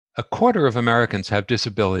A quarter of Americans have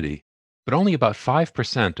disability, but only about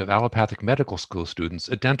 5% of allopathic medical school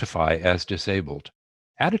students identify as disabled.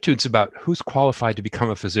 Attitudes about who's qualified to become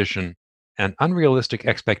a physician and unrealistic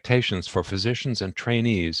expectations for physicians and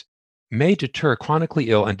trainees may deter chronically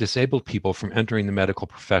ill and disabled people from entering the medical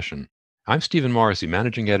profession. I'm Stephen Morrissey,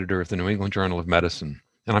 managing editor of the New England Journal of Medicine,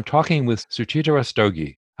 and I'm talking with Suchita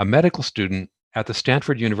Rastogi, a medical student at the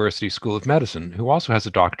Stanford University School of Medicine, who also has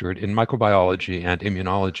a doctorate in microbiology and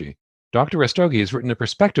immunology. Dr. Rastogi has written a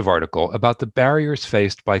perspective article about the barriers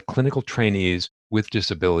faced by clinical trainees with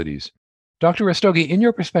disabilities. Dr. Rastogi, in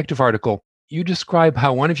your perspective article, you describe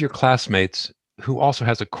how one of your classmates, who also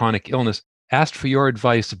has a chronic illness, asked for your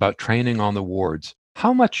advice about training on the wards.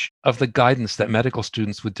 How much of the guidance that medical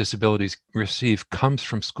students with disabilities receive comes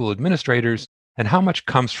from school administrators, and how much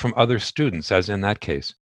comes from other students, as in that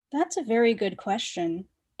case? That's a very good question.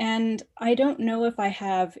 And I don't know if I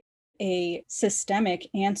have a systemic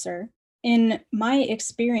answer. In my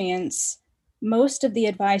experience, most of the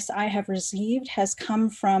advice I have received has come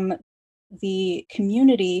from the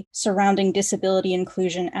community surrounding disability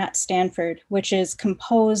inclusion at Stanford, which is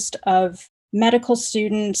composed of medical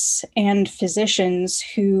students and physicians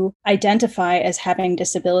who identify as having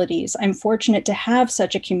disabilities. I'm fortunate to have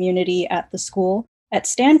such a community at the school. At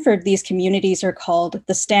Stanford, these communities are called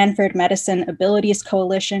the Stanford Medicine Abilities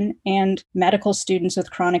Coalition and Medical Students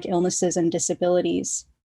with Chronic Illnesses and Disabilities.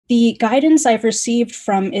 The guidance I've received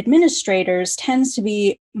from administrators tends to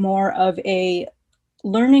be more of a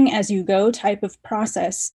learning as you go type of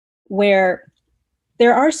process where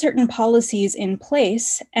there are certain policies in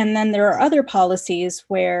place, and then there are other policies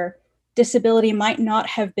where disability might not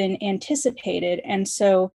have been anticipated. And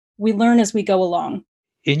so we learn as we go along.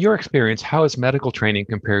 In your experience, how is medical training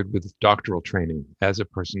compared with doctoral training as a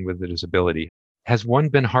person with a disability? Has one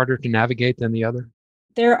been harder to navigate than the other?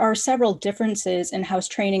 There are several differences in how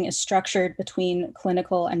training is structured between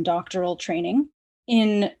clinical and doctoral training.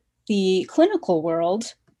 In the clinical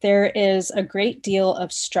world, there is a great deal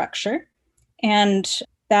of structure, and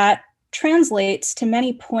that translates to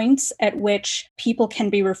many points at which people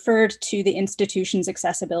can be referred to the institution's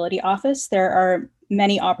accessibility office. There are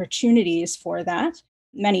many opportunities for that,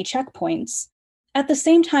 many checkpoints. At the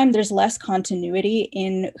same time, there's less continuity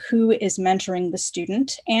in who is mentoring the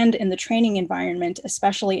student and in the training environment,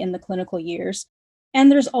 especially in the clinical years.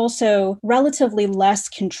 And there's also relatively less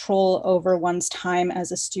control over one's time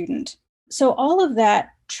as a student. So all of that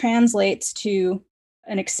translates to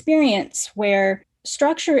an experience where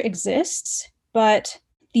structure exists, but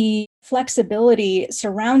the flexibility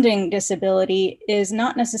surrounding disability is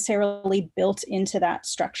not necessarily built into that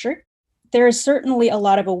structure. There is certainly a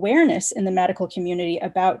lot of awareness in the medical community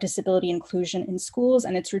about disability inclusion in schools,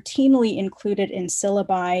 and it's routinely included in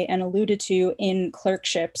syllabi and alluded to in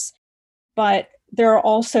clerkships. But there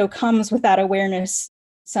also comes with that awareness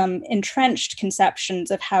some entrenched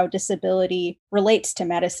conceptions of how disability relates to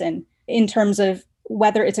medicine in terms of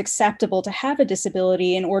whether it's acceptable to have a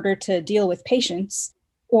disability in order to deal with patients,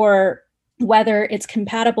 or whether it's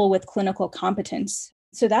compatible with clinical competence.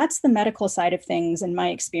 So that's the medical side of things in my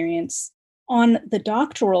experience. On the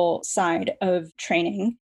doctoral side of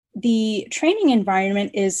training, the training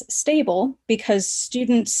environment is stable because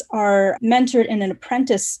students are mentored in an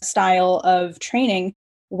apprentice style of training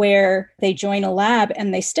where they join a lab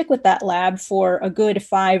and they stick with that lab for a good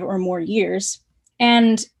 5 or more years.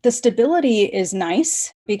 And the stability is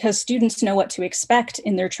nice because students know what to expect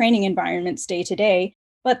in their training environments day to day.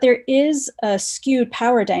 But there is a skewed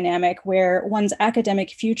power dynamic where one's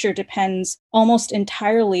academic future depends almost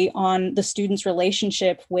entirely on the student's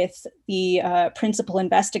relationship with the principal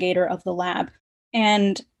investigator of the lab.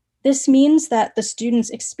 And this means that the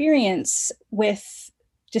student's experience with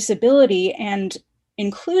disability and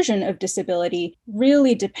inclusion of disability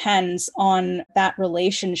really depends on that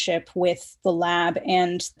relationship with the lab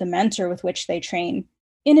and the mentor with which they train.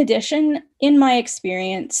 In addition, in my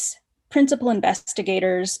experience, principal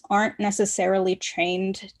investigators aren't necessarily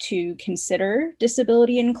trained to consider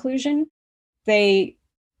disability inclusion. They,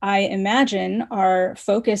 I imagine, are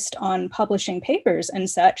focused on publishing papers and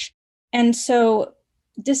such. And so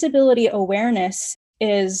disability awareness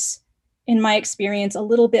is, in my experience, a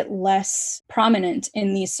little bit less prominent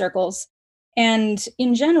in these circles. And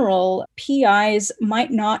in general, PIs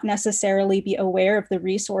might not necessarily be aware of the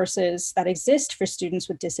resources that exist for students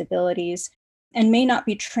with disabilities and may not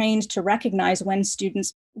be trained to recognize when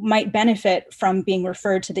students might benefit from being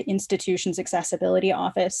referred to the institution's accessibility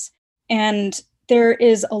office. And there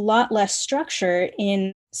is a lot less structure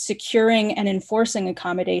in securing and enforcing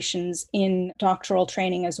accommodations in doctoral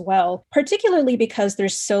training as well, particularly because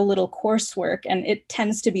there's so little coursework, and it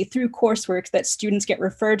tends to be through coursework that students get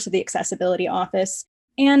referred to the accessibility office.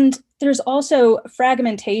 And there's also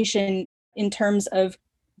fragmentation in terms of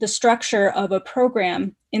the structure of a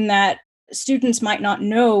program, in that students might not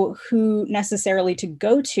know who necessarily to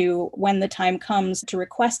go to when the time comes to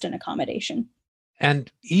request an accommodation.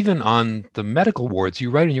 And even on the medical wards,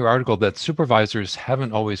 you write in your article that supervisors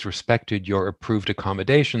haven't always respected your approved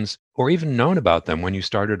accommodations or even known about them when you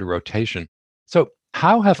started a rotation. So,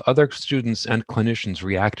 how have other students and clinicians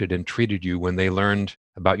reacted and treated you when they learned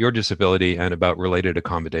about your disability and about related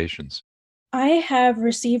accommodations? I have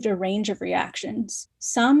received a range of reactions.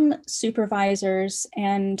 Some supervisors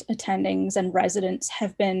and attendings and residents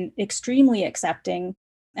have been extremely accepting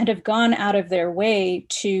and have gone out of their way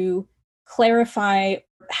to clarify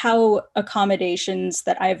how accommodations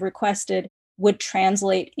that I've requested would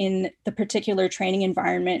translate in the particular training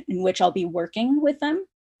environment in which I'll be working with them.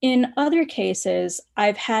 In other cases,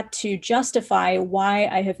 I've had to justify why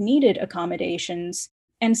I have needed accommodations,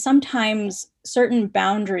 and sometimes certain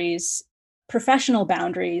boundaries, professional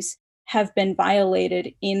boundaries, have been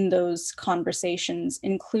violated in those conversations,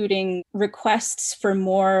 including requests for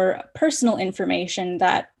more personal information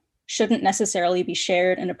that shouldn't necessarily be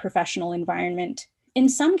shared in a professional environment. In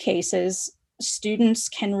some cases, students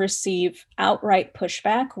can receive outright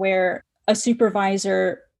pushback where a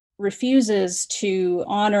supervisor refuses to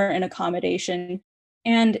honor an accommodation.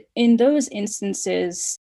 And in those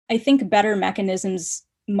instances, I think better mechanisms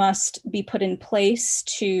must be put in place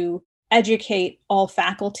to educate all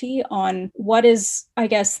faculty on what is, I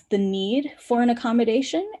guess, the need for an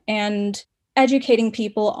accommodation, and educating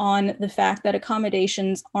people on the fact that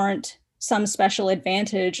accommodations aren't some special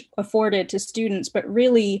advantage afforded to students, but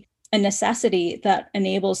really a necessity that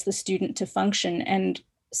enables the student to function and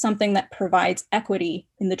something that provides equity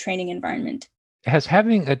in the training environment. Has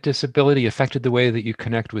having a disability affected the way that you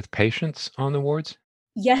connect with patients on the wards?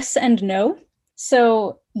 Yes and no.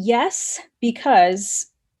 So, yes, because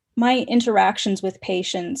my interactions with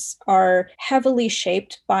patients are heavily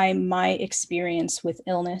shaped by my experience with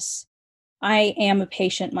illness. I am a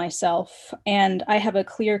patient myself, and I have a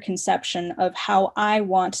clear conception of how I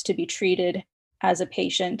want to be treated as a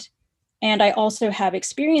patient. And I also have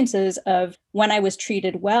experiences of when I was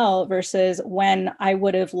treated well versus when I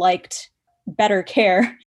would have liked better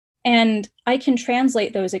care. And I can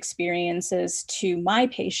translate those experiences to my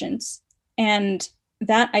patients. And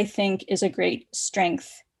that, I think, is a great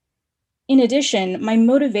strength. In addition, my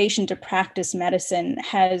motivation to practice medicine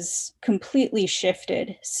has completely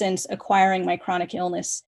shifted since acquiring my chronic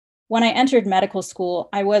illness. When I entered medical school,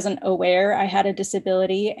 I wasn't aware I had a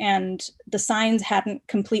disability and the signs hadn't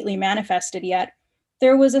completely manifested yet.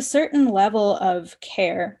 There was a certain level of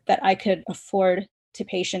care that I could afford to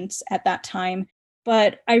patients at that time,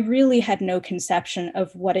 but I really had no conception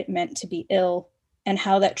of what it meant to be ill and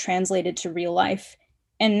how that translated to real life.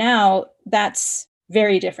 And now that's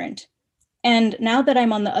very different. And now that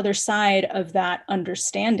I'm on the other side of that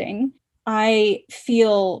understanding, I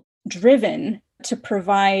feel driven to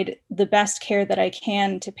provide the best care that I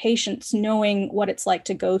can to patients, knowing what it's like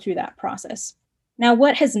to go through that process. Now,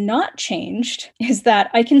 what has not changed is that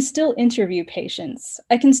I can still interview patients.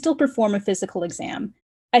 I can still perform a physical exam.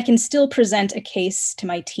 I can still present a case to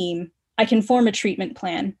my team. I can form a treatment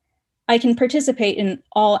plan. I can participate in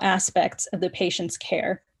all aspects of the patient's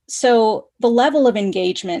care. So the level of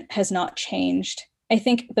engagement has not changed. I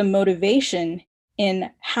think the motivation in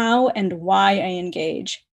how and why I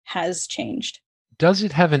engage has changed. Does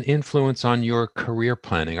it have an influence on your career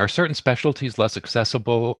planning? Are certain specialties less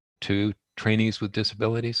accessible to trainees with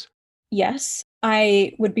disabilities? Yes,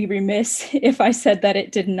 I would be remiss if I said that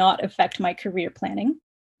it did not affect my career planning.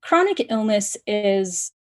 Chronic illness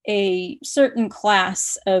is a certain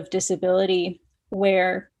class of disability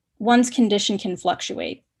where one's condition can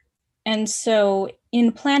fluctuate. And so,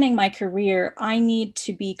 in planning my career, I need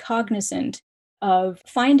to be cognizant of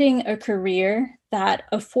finding a career that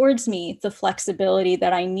affords me the flexibility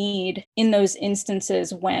that I need in those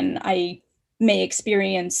instances when I may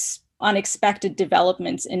experience unexpected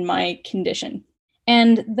developments in my condition.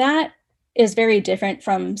 And that is very different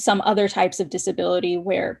from some other types of disability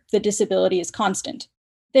where the disability is constant.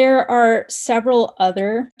 There are several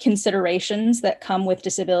other considerations that come with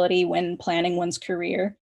disability when planning one's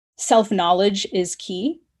career. Self-knowledge is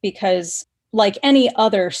key because, like any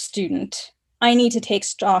other student, I need to take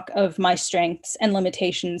stock of my strengths and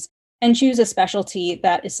limitations and choose a specialty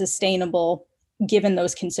that is sustainable given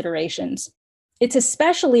those considerations. It's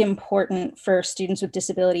especially important for students with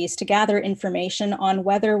disabilities to gather information on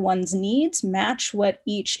whether one's needs match what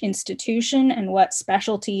each institution and what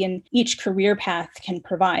specialty and each career path can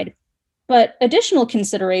provide. But additional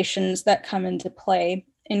considerations that come into play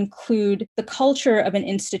include the culture of an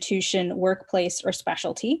institution, workplace, or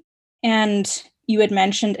specialty. And you had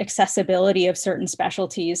mentioned accessibility of certain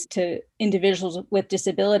specialties to individuals with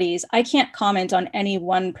disabilities. I can't comment on any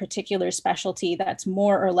one particular specialty that's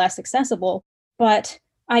more or less accessible, but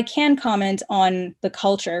I can comment on the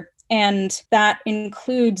culture. And that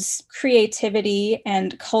includes creativity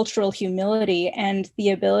and cultural humility and the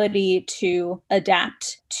ability to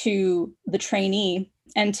adapt to the trainee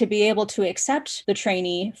and to be able to accept the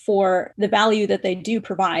trainee for the value that they do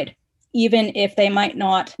provide, even if they might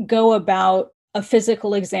not go about a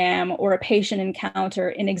physical exam or a patient encounter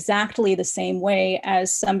in exactly the same way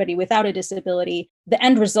as somebody without a disability. The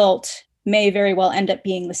end result may very well end up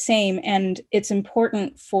being the same. And it's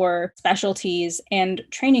important for specialties and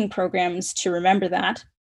training programs to remember that.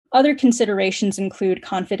 Other considerations include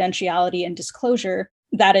confidentiality and disclosure.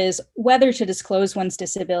 That is, whether to disclose one's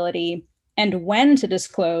disability and when to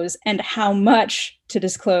disclose and how much to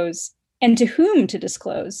disclose and to whom to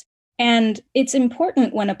disclose. And it's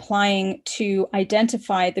important when applying to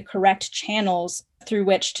identify the correct channels through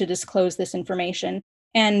which to disclose this information.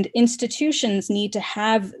 And institutions need to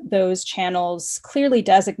have those channels clearly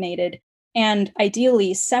designated and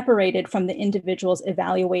ideally separated from the individuals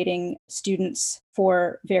evaluating students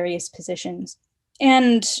for various positions.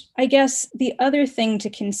 And I guess the other thing to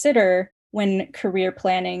consider when career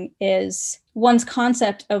planning is one's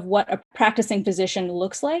concept of what a practicing physician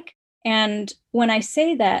looks like. And when I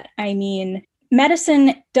say that, I mean,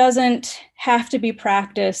 medicine doesn't have to be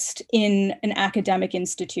practiced in an academic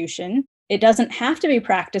institution. It doesn't have to be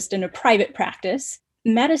practiced in a private practice.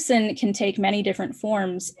 Medicine can take many different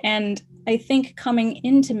forms. And I think coming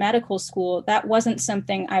into medical school, that wasn't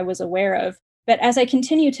something I was aware of. But as I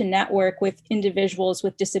continue to network with individuals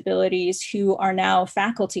with disabilities who are now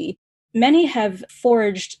faculty, many have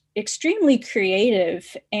forged extremely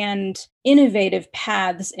creative and innovative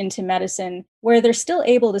paths into medicine where they're still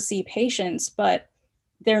able to see patients, but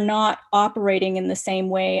they're not operating in the same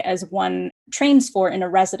way as one trains for in a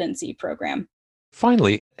residency program.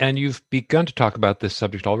 Finally, and you've begun to talk about this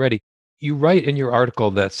subject already, you write in your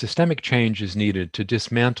article that systemic change is needed to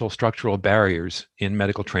dismantle structural barriers in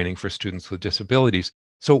medical training for students with disabilities.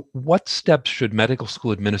 So, what steps should medical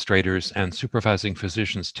school administrators and supervising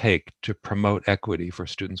physicians take to promote equity for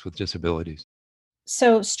students with disabilities?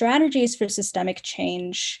 So, strategies for systemic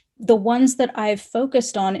change, the ones that I've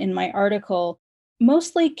focused on in my article,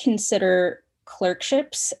 mostly consider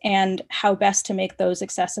clerkships and how best to make those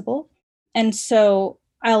accessible. And so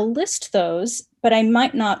I'll list those, but I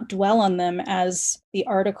might not dwell on them as the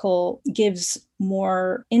article gives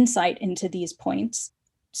more insight into these points.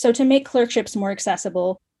 So, to make clerkships more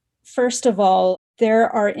accessible, first of all, there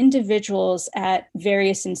are individuals at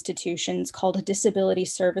various institutions called disability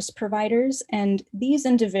service providers, and these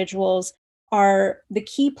individuals are the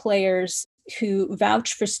key players who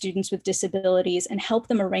vouch for students with disabilities and help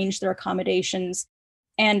them arrange their accommodations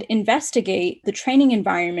and investigate the training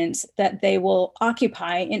environments that they will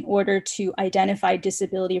occupy in order to identify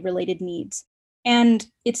disability related needs. And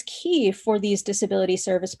it's key for these disability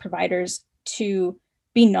service providers to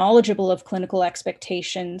be knowledgeable of clinical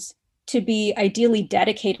expectations, to be ideally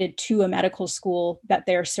dedicated to a medical school that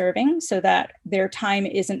they're serving so that their time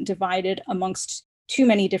isn't divided amongst too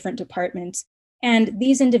many different departments. And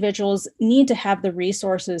these individuals need to have the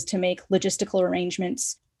resources to make logistical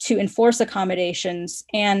arrangements, to enforce accommodations,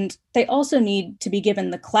 and they also need to be given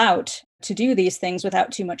the clout to do these things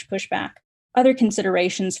without too much pushback. Other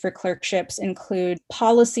considerations for clerkships include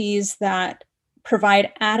policies that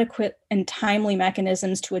provide adequate and timely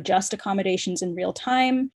mechanisms to adjust accommodations in real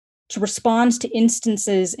time, to respond to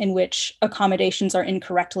instances in which accommodations are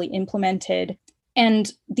incorrectly implemented.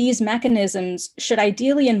 And these mechanisms should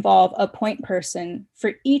ideally involve a point person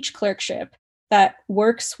for each clerkship that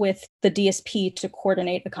works with the DSP to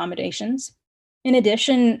coordinate accommodations. In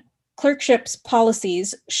addition, clerkships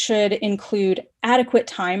policies should include adequate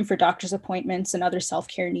time for doctor's appointments and other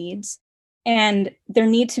self-care needs. And there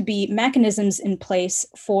need to be mechanisms in place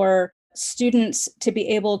for students to be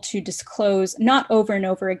able to disclose not over and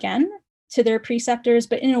over again to their preceptors,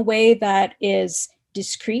 but in a way that is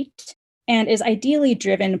discreet and is ideally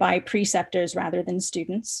driven by preceptors rather than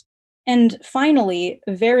students. And finally,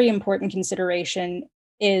 a very important consideration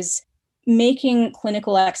is making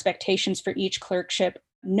clinical expectations for each clerkship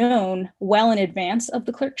known well in advance of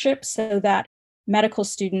the clerkship so that medical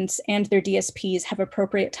students and their DSPs have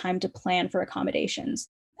appropriate time to plan for accommodations.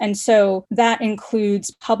 And so that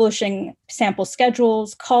includes publishing sample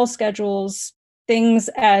schedules, call schedules, things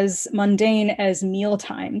as mundane as meal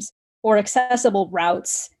times or accessible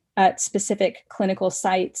routes at specific clinical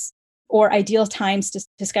sites or ideal times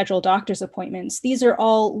to schedule doctor's appointments. These are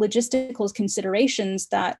all logistical considerations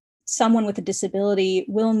that someone with a disability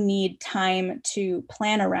will need time to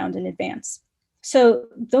plan around in advance. So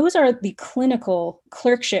those are the clinical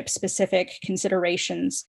clerkship specific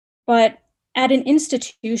considerations. But at an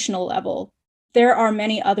institutional level, there are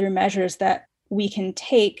many other measures that we can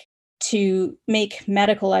take to make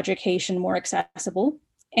medical education more accessible.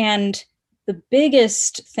 And the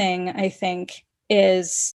biggest thing, I think,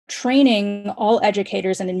 is training all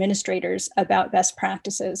educators and administrators about best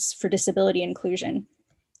practices for disability inclusion.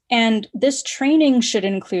 And this training should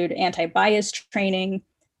include anti-bias training,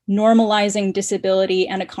 normalizing disability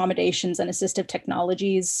and accommodations and assistive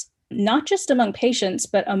technologies, not just among patients,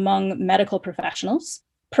 but among medical professionals,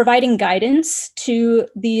 providing guidance to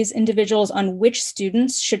these individuals on which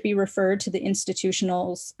students should be referred to the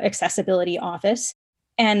institutional's accessibility office.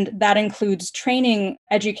 And that includes training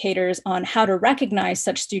educators on how to recognize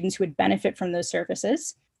such students who would benefit from those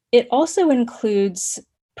services. It also includes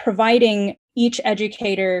providing each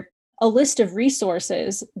educator a list of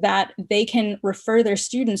resources that they can refer their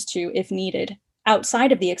students to if needed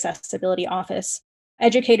outside of the accessibility office.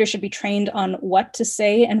 Educators should be trained on what to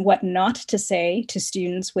say and what not to say to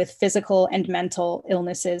students with physical and mental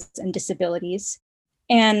illnesses and disabilities.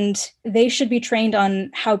 And they should be trained on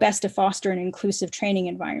how best to foster an inclusive training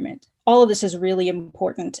environment. All of this is really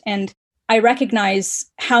important. And I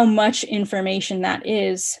recognize how much information that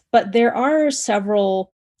is, but there are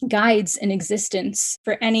several guides in existence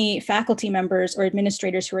for any faculty members or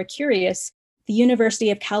administrators who are curious. The University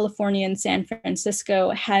of California in San Francisco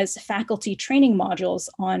has faculty training modules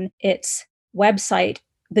on its website,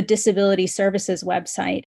 the Disability Services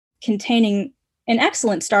website, containing an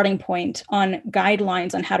excellent starting point on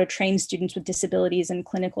guidelines on how to train students with disabilities in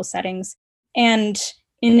clinical settings. And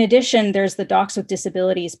in addition, there's the Docs with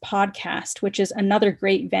Disabilities podcast, which is another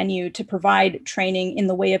great venue to provide training in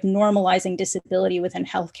the way of normalizing disability within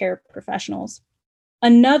healthcare professionals.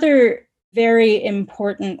 Another very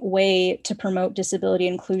important way to promote disability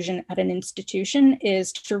inclusion at an institution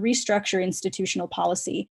is to restructure institutional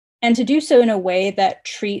policy, and to do so in a way that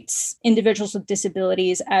treats individuals with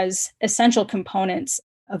disabilities as essential components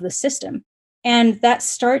of the system. And that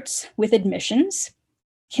starts with admissions,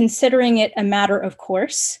 considering it a matter of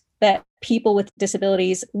course that people with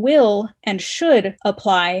disabilities will and should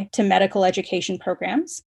apply to medical education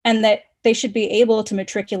programs, and that they should be able to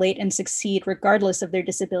matriculate and succeed regardless of their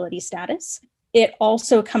disability status. It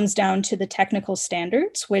also comes down to the technical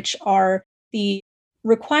standards, which are the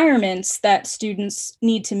requirements that students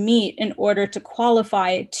need to meet in order to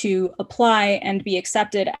qualify to apply and be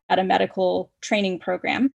accepted at a medical training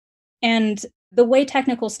program. And the way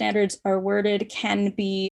technical standards are worded can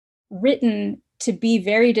be written to be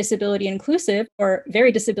very disability inclusive or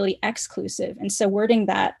very disability exclusive. And so wording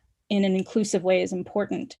that in an inclusive way is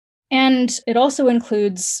important. And it also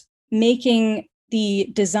includes making the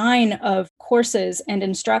design of courses and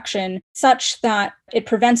instruction such that it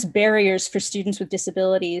prevents barriers for students with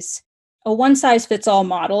disabilities. A one-size-fits-all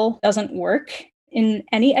model doesn't work in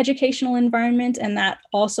any educational environment, and that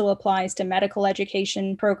also applies to medical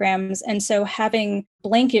education programs. And so having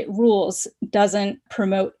blanket rules doesn't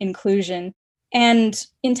promote inclusion. And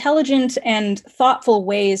intelligent and thoughtful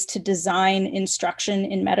ways to design instruction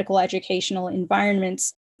in medical educational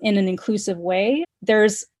environments in an inclusive way.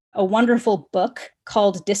 There's a wonderful book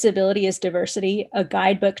called Disability is Diversity, a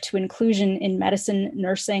guidebook to inclusion in medicine,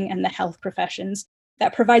 nursing, and the health professions,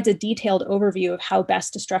 that provides a detailed overview of how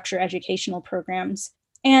best to structure educational programs.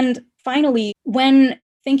 And finally, when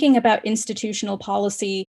thinking about institutional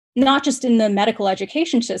policy, not just in the medical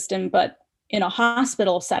education system, but in a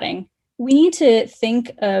hospital setting, we need to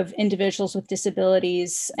think of individuals with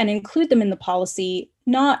disabilities and include them in the policy,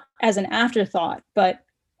 not as an afterthought, but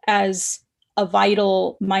as a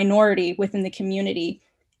vital minority within the community.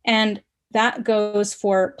 And that goes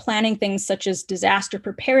for planning things such as disaster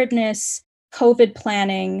preparedness, COVID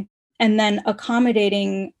planning, and then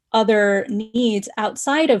accommodating other needs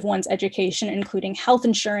outside of one's education, including health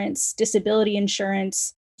insurance, disability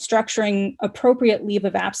insurance, structuring appropriate leave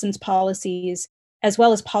of absence policies, as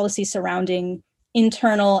well as policy surrounding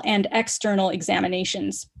internal and external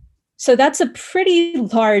examinations. So that's a pretty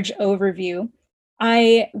large overview.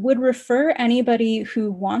 I would refer anybody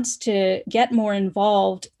who wants to get more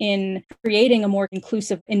involved in creating a more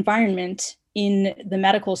inclusive environment in the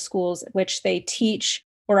medical schools which they teach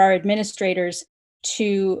or are administrators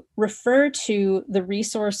to refer to the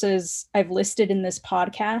resources I've listed in this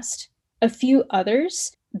podcast, a few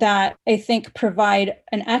others that I think provide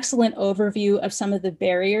an excellent overview of some of the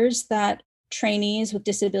barriers that trainees with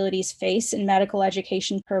disabilities face in medical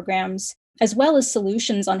education programs, as well as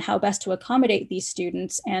solutions on how best to accommodate these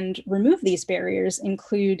students and remove these barriers,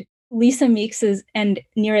 include Lisa Meeks's and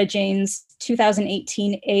Neera Jain's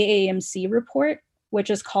 2018 AAMC report, which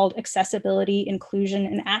is called Accessibility, Inclusion,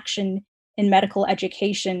 and Action in Medical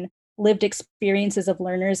Education, Lived Experiences of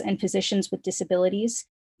Learners and Physicians with Disabilities.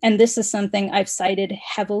 And this is something I've cited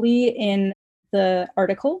heavily in the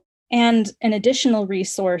article. And an additional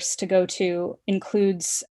resource to go to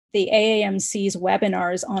includes the AAMC's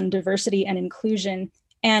webinars on diversity and inclusion.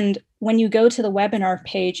 And when you go to the webinar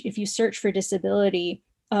page, if you search for disability,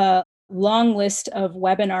 a long list of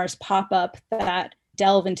webinars pop up that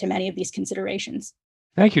delve into many of these considerations.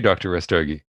 Thank you, Dr. Rastogi.